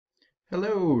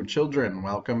Hello, children.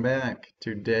 Welcome back.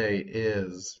 Today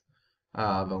is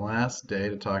the last day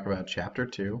to talk about Chapter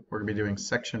 2. We're going to be doing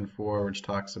Section 4, which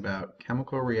talks about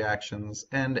chemical reactions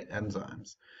and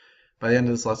enzymes. By the end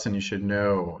of this lesson, you should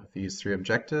know these three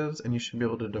objectives, and you should be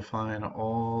able to define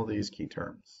all these key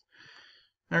terms.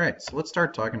 All right, so let's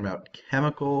start talking about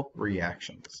chemical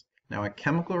reactions. Now, a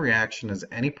chemical reaction is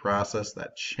any process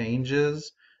that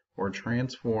changes or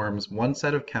transforms one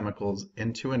set of chemicals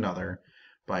into another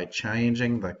by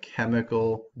changing the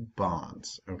chemical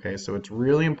bonds. Okay, so it's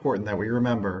really important that we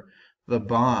remember the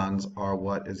bonds are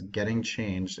what is getting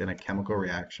changed in a chemical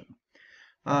reaction.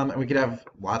 And we could have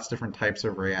lots of different types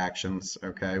of reactions.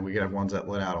 Okay, we could have ones that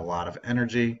let out a lot of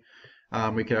energy.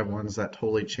 We could have ones that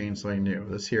totally change something new.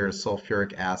 This here is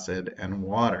sulfuric acid and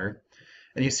water.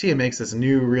 And you see it makes this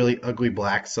new, really ugly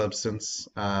black substance.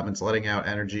 It's letting out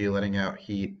energy, letting out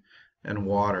heat and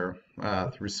water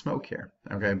through smoke here.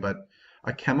 Okay, but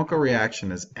a chemical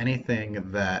reaction is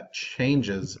anything that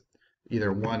changes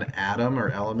either one atom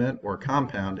or element or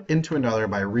compound into another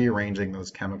by rearranging those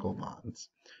chemical bonds.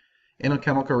 In a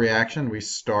chemical reaction, we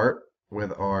start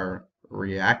with our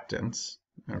reactants.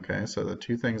 Okay, so the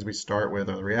two things we start with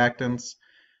are the reactants,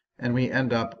 and we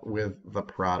end up with the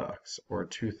products, or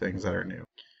two things that are new.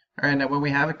 All right, now when we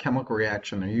have a chemical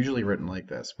reaction, they're usually written like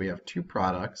this. We have two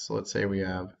products. So let's say we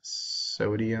have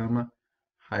sodium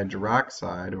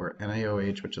hydroxide, or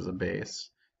NaOH, which is a base.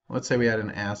 Let's say we had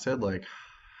an acid like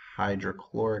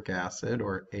hydrochloric acid,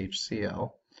 or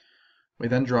HCl. We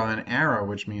then draw an arrow,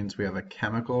 which means we have a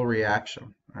chemical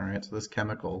reaction. All right, so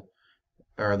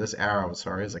this arrow,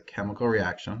 sorry, is a chemical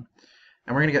reaction.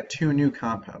 And we're going to get two new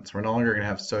compounds. We're no longer going to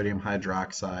have sodium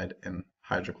hydroxide and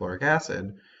hydrochloric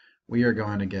acid. We are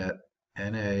going to get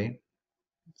NaCl,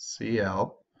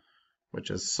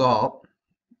 which is salt,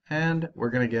 and we're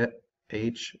going to get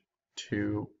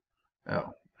H2O.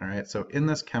 All right, so in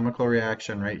this chemical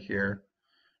reaction right here,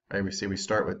 right, we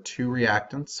start with two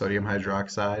reactants, sodium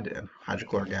hydroxide and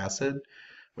hydrochloric acid.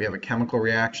 We have a chemical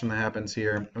reaction that happens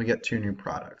here, and we get two new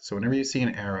products. So whenever you see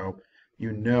an arrow,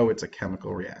 you know it's a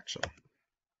chemical reaction.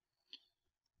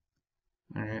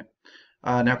 All right.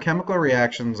 Now, chemical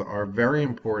reactions are very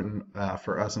important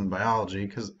for us in biology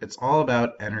because it's all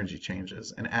about energy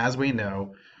changes. And as we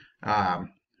know,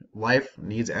 life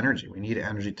needs energy. We need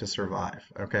energy to survive.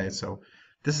 Okay, so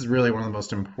this is really one of the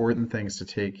most important things to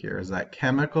take here is that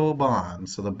chemical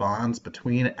bonds, so the bonds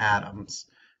between atoms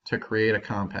to create a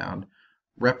compound,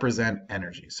 represent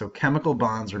energy. So chemical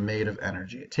bonds are made of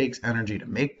energy. It takes energy to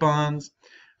make bonds,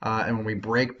 and when we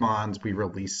break bonds, we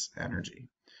release energy.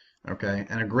 Okay,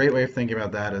 and a great way of thinking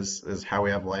about that is how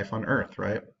we have life on Earth,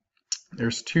 right?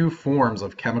 There's two forms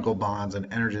of chemical bonds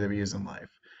and energy that we use in life.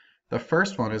 The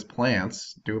first one is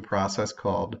plants do a process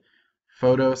called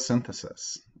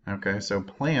photosynthesis. Okay, so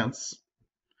plants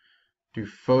do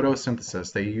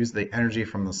photosynthesis. They use the energy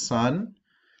from the sun,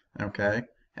 okay,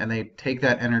 and they take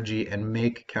that energy and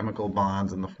make chemical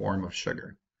bonds in the form of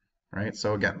sugar, right?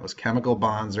 So again, those chemical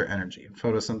bonds are energy. In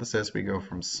photosynthesis, we go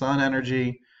from sun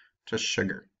energy to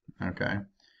sugar. Okay,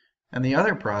 and the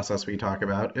other process we talk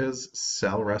about is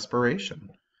cell respiration.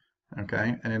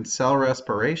 Okay, and in cell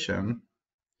respiration,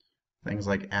 things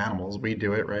like animals, we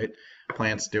do it, right?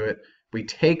 Plants do it. We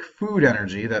take food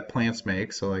energy that plants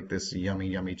make, so like this yummy,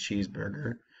 yummy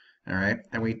cheeseburger, all right?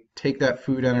 And we take that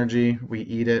food energy, we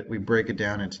eat it, we break it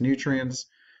down into nutrients,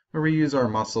 where we use our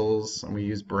muscles and we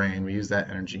use brain, we use that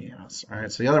energy in us, all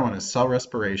right? So the other one is cell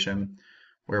respiration,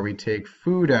 where we take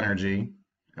food energy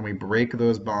and we break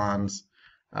those bonds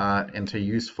into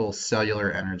useful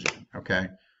cellular energy, okay?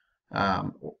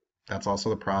 That's also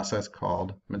the process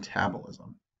called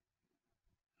metabolism.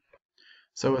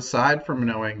 So aside from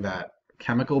knowing that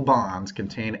chemical bonds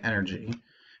contain energy,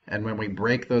 and when we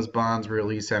break those bonds, we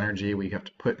release energy, we have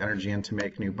to put energy in to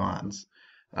make new bonds,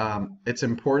 it's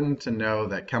important to know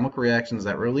that chemical reactions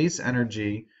that release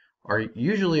energy are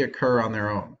usually occur on their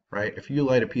own, right? If you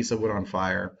light a piece of wood on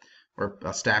fire, or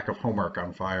a stack of homework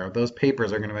on fire, those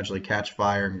papers are going to eventually catch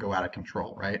fire and go out of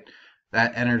control, right?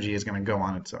 That energy is going to go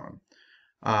on its own.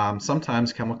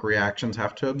 Sometimes chemical reactions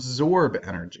have to absorb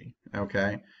energy,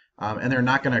 okay? And they're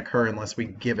not going to occur unless we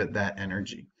give it that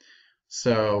energy.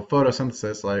 So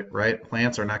photosynthesis, like, right?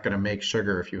 Plants are not going to make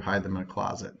sugar if you hide them in a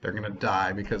closet. They're going to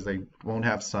die because they won't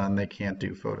have sun, they can't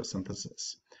do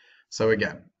photosynthesis. So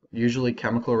again, usually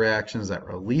chemical reactions that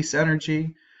release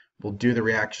energy will do the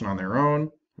reaction on their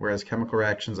own. Whereas chemical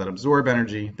reactions that absorb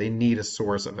energy, they need a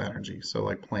source of energy, so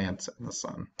like plants and the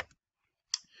sun.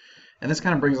 And this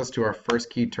kind of brings us to our first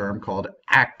key term called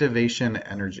activation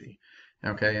energy.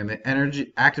 Okay, and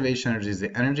the activation energy is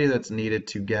the energy that's needed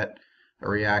to get a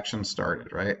reaction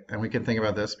started, right? And we can think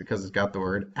about this because it's got the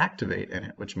word activate in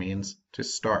it, which means to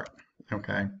start,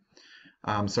 okay?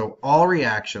 So all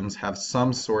reactions have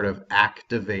some sort of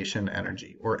activation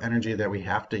energy, or energy that we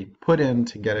have to put in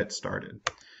to get it started.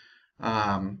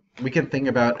 We can think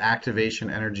about activation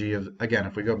energy of, again,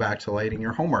 if we go back to lighting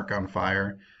your homework on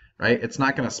fire, right? It's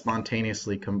not going to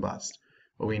spontaneously combust.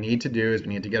 What we need to do is we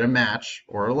need to get a match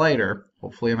or a lighter,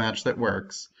 hopefully a match that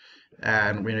works,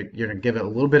 and you're going to give it a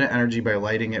little bit of energy by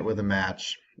lighting it with a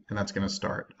match, and that's going to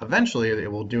start. Eventually,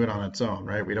 it will do it on its own,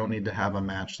 right? We don't need to have a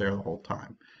match there the whole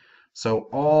time. So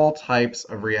all types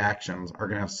of reactions are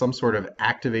going to have some sort of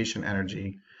activation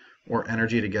energy or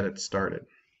energy to get it started.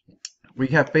 We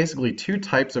have basically two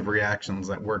types of reactions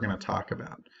that we're going to talk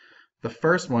about. The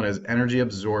first one is energy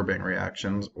absorbing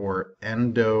reactions, or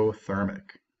endothermic.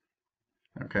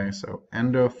 Okay, so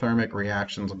endothermic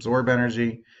reactions absorb energy,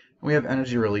 and we have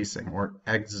energy releasing, or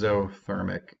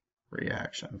exothermic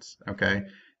reactions. Okay,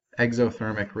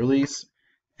 exothermic release,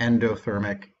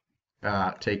 endothermic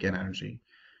take in energy.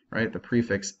 Right, the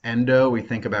prefix endo we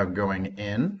think about going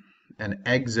in, and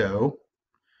exo,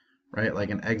 right, like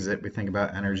an exit, we think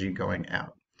about energy going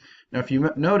out. Now, if you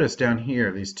notice down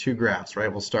here, these two graphs, right,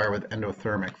 we'll start with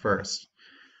endothermic first.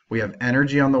 We have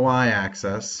energy on the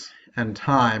y-axis and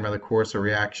time, or the course of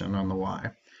reaction, on the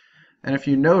y. And if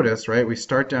you notice, right, we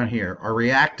start down here. Our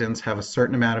reactants have a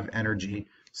certain amount of energy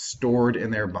stored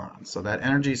in their bonds. So that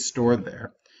energy is stored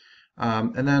there.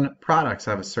 And then products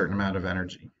have a certain amount of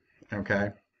energy, okay?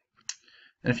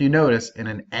 And if you notice, in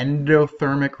an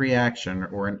endothermic reaction,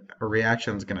 or a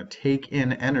reaction is going to take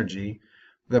in energy,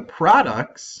 the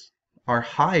products are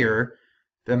higher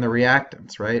than the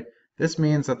reactants, right? This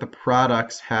means that the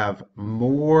products have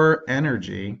more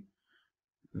energy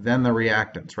than the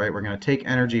reactants, right? We're going to take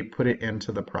energy, put it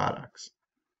into the products.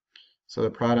 So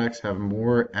the products have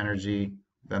more energy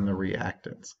than the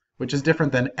reactants, which is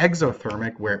different than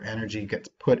exothermic, where energy gets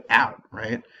put out,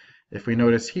 right? If we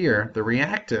notice here, the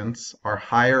reactants are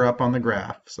higher up on the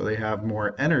graph, so they have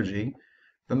more energy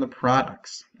than the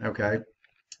products, okay?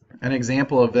 An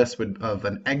example of this of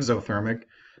an exothermic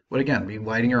would, again, be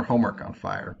lighting your homework on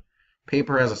fire.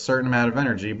 Paper has a certain amount of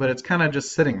energy, but it's kind of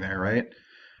just sitting there, right?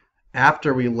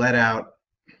 After we light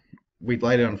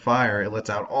it on fire, it lets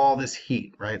out all this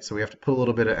heat, right? So we have to put a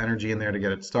little bit of energy in there to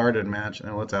get it started and match, and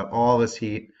it lets out all this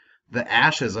heat. The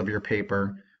ashes of your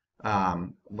paper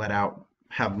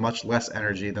have much less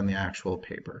energy than the actual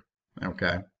paper,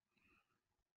 okay?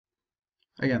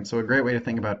 Again, so a great way to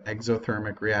think about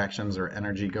exothermic reactions, or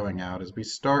energy going out, is we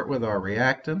start with our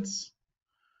reactants,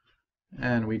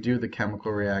 and we do the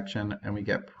chemical reaction, and we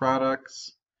get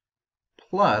products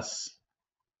plus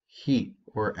heat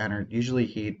or energy, usually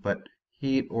heat, but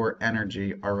heat or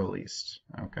energy are released,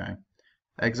 okay?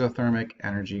 Exothermic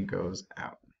energy goes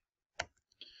out.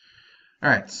 All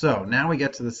right, so now we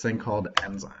get to this thing called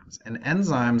enzymes. And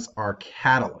enzymes are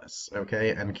catalysts,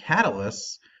 okay? And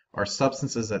catalysts are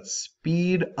substances that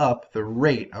speed up the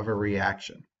rate of a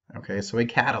reaction, okay? So a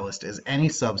catalyst is any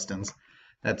substance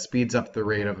that speeds up the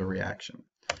rate of a reaction.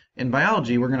 In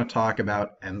biology, we're going to talk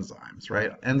about enzymes,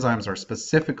 right? Enzymes are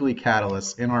specifically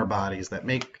catalysts in our bodies that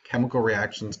make chemical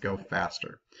reactions go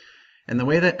faster. And the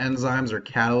way that enzymes or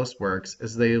catalysts works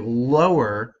is they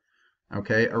lower,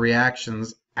 okay, a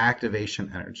reaction's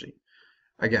activation energy.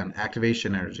 Again,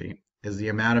 activation energy is the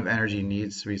amount of energy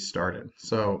needs to be started.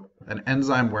 So an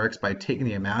enzyme works by taking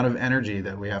the amount of energy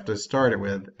that we have to start it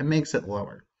with and makes it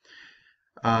lower.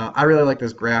 I really like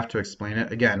this graph to explain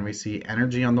it. Again, we see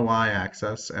energy on the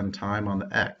y-axis and time on the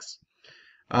x.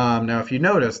 Now, if you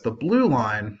notice, the blue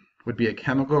line would be a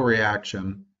chemical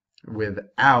reaction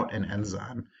without an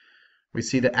enzyme. We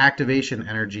see the activation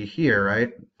energy here,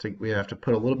 right? We have to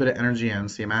put a little bit of energy in,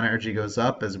 so the amount of energy goes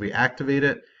up as we activate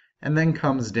it, and then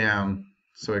comes down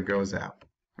so it goes out,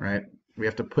 right? We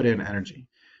have to put in energy.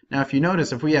 Now, if you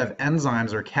notice, if we have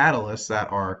enzymes or catalysts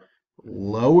that are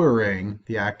lowering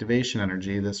the activation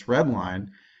energy, this red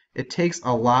line, it takes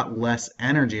a lot less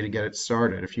energy to get it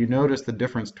started. If you notice the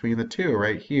difference between the two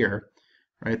right here,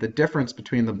 right, the difference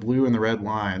between the blue and the red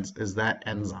lines is that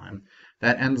enzyme.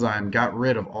 That enzyme got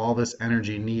rid of all this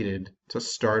energy needed to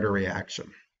start a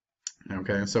reaction.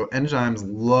 Okay, so enzymes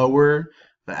lower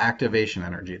the activation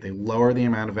energy. They lower the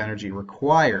amount of energy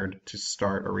required to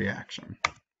start a reaction.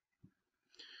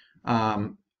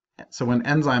 So when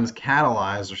enzymes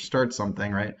catalyze or start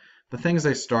something, right, the things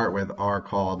they start with are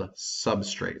called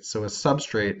substrates. So a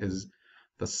substrate is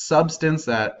the substance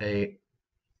that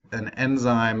an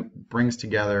enzyme brings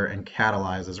together and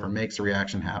catalyzes or makes a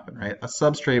reaction happen, right? A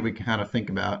substrate we can kind of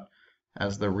think about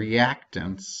as the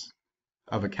reactants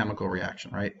of a chemical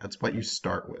reaction, right? That's what you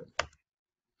start with.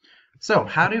 So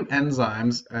how do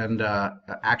enzymes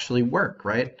actually work,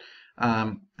 right?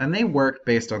 And they work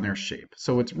based on their shape.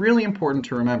 So it's really important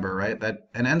to remember, right, that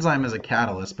an enzyme is a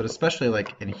catalyst, but especially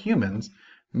like in humans,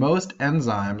 most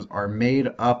enzymes are made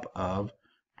up of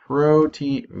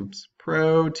proteins,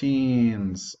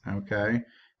 okay?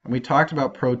 And we talked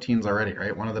about proteins already,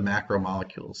 right? One of the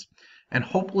macromolecules. And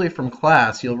hopefully from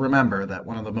class, you'll remember that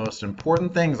one of the most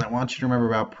important things I want you to remember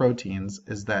about proteins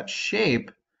is that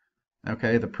shape.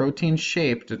 Okay, the protein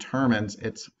shape determines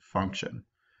its function.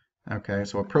 Okay,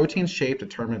 so a protein shape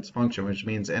determines its function, which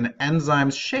means an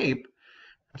enzyme's shape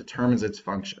determines its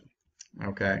function.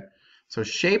 Okay, so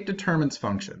shape determines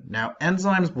function. Now,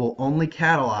 enzymes will only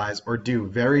catalyze or do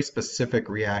very specific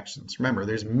reactions. Remember,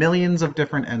 there's millions of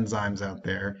different enzymes out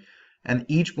there, and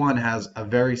each one has a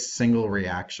very single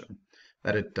reaction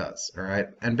that it does, all right?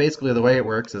 And basically the way it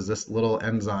works is this little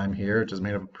enzyme here, which is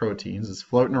made up of proteins, is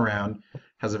floating around,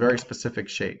 has a very specific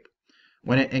shape.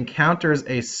 When it encounters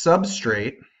a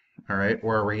substrate, all right,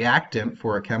 or a reactant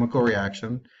for a chemical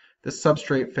reaction, this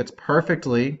substrate fits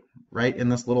perfectly right in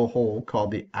this little hole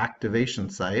called the activation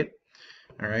site,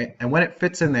 all right? And when it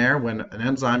fits in there, when an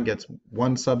enzyme gets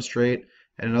one substrate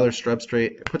and another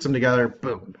substrate, it puts them together,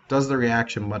 boom, does the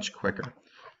reaction much quicker,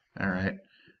 all right?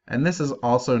 And this is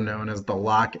also known as the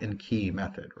lock and key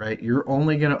method, right? You're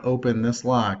only going to open this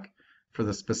lock for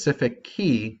the specific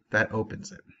key that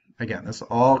opens it. Again, this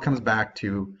all comes back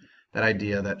to that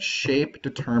idea that shape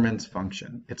determines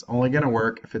function. It's only going to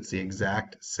work if it's the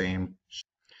exact same shape.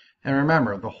 And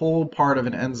remember, the whole part of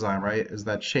an enzyme, right, is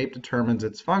that shape determines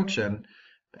its function,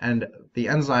 and the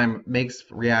enzyme makes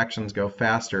reactions go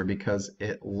faster because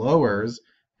it lowers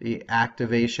the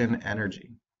activation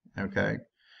energy, okay?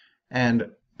 And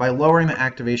by lowering the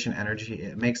activation energy,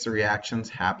 it makes the reactions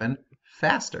happen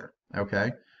faster,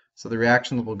 okay? So the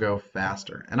reactions will go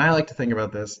faster. And I like to think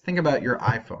about this. Think about your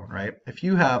iPhone, right? If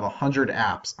you have 100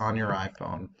 apps on your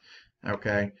iPhone,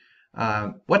 okay,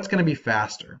 what's going to be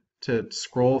faster? To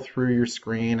scroll through your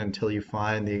screen until you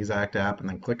find the exact app and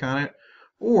then click on it?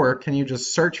 Or can you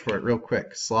just search for it real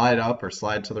quick? Slide up or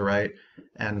slide to the right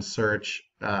and search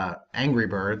Angry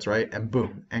Birds, right? And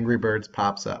boom, Angry Birds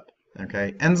pops up.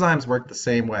 Okay, enzymes work the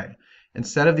same way.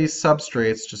 Instead of these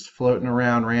substrates just floating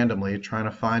around randomly trying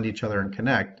to find each other and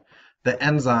connect, the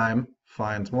enzyme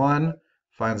finds one,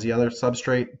 finds the other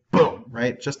substrate, boom,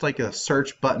 right? Just like a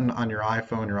search button on your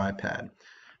iPhone or iPad.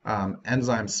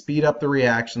 Enzymes speed up the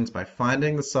reactions by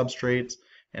finding the substrates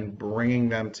and bringing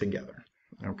them together.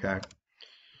 Okay.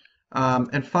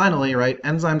 And finally, right,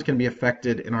 enzymes can be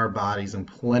affected in our bodies in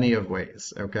plenty of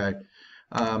ways. Okay.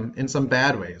 In some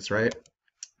bad ways, right?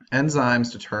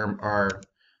 Enzymes are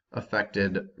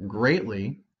affected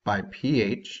greatly by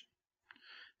pH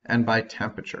and by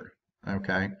temperature,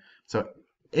 okay? So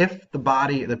if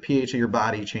the pH of your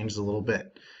body changes a little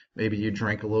bit, maybe you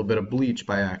drink a little bit of bleach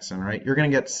by accident, right? You're going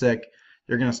to get sick,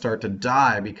 you're going to start to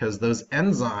die because those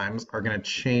enzymes are going to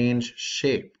change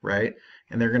shape, right?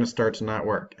 And they're going to start to not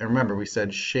work. And remember, we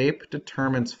said shape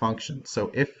determines function.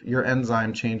 So if your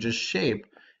enzyme changes shape,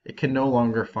 it can no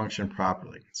longer function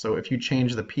properly. So if you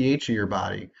change the pH of your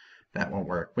body, that won't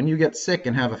work. When you get sick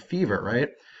and have a fever, right?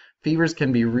 Fevers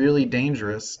can be really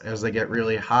dangerous as they get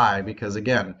really high because,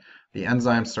 again, the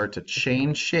enzymes start to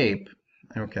change shape,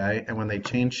 okay? And when they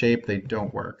change shape, they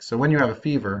don't work. So when you have a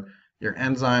fever, your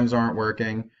enzymes aren't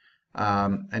working,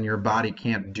 and your body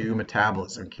can't do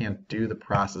metabolism, can't do the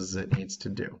processes it needs to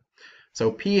do.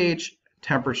 So pH,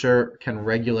 temperature can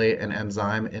regulate an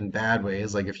enzyme in bad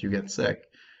ways, like if you get sick.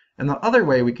 And the other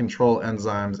way we control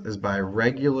enzymes is by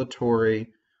regulatory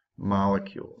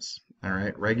molecules. All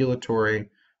right, regulatory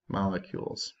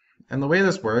molecules. And the way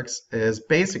this works is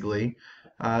basically,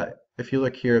 if you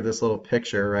look here at this little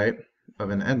picture, right,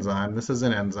 of an enzyme, this is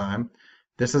an enzyme.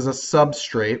 This is a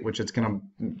substrate, which it's going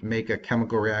to make a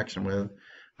chemical reaction with.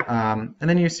 And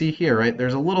then you see here, right,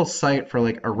 there's a little site for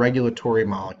like a regulatory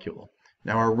molecule.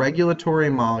 Now, a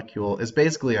regulatory molecule is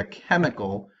basically a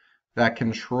chemical that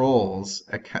controls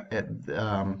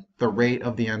the rate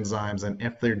of the enzymes and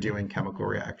if they're doing chemical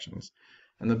reactions.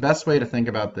 And the best way to think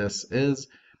about this is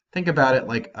think about it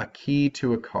like a key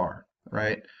to a car,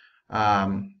 right?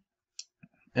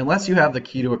 Unless you have the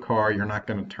key to a car, you're not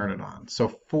going to turn it on.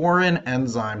 So for an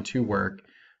enzyme to work,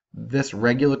 this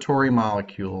regulatory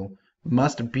molecule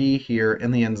must be here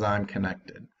in the enzyme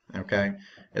connected, okay?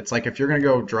 It's like if you're going to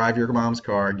go drive your mom's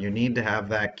car, you need to have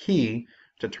that key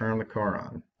to turn the car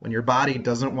on. When your body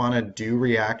doesn't want to do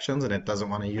reactions and it doesn't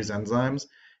want to use enzymes,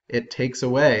 it takes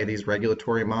away these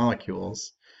regulatory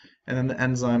molecules and then the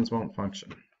enzymes won't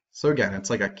function. So again, it's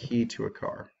like a key to a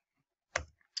car.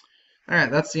 All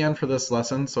right, that's the end for this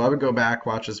lesson. So I would go back,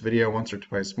 watch this video once or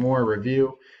twice more,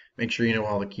 review, make sure you know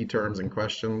all the key terms and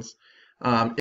questions.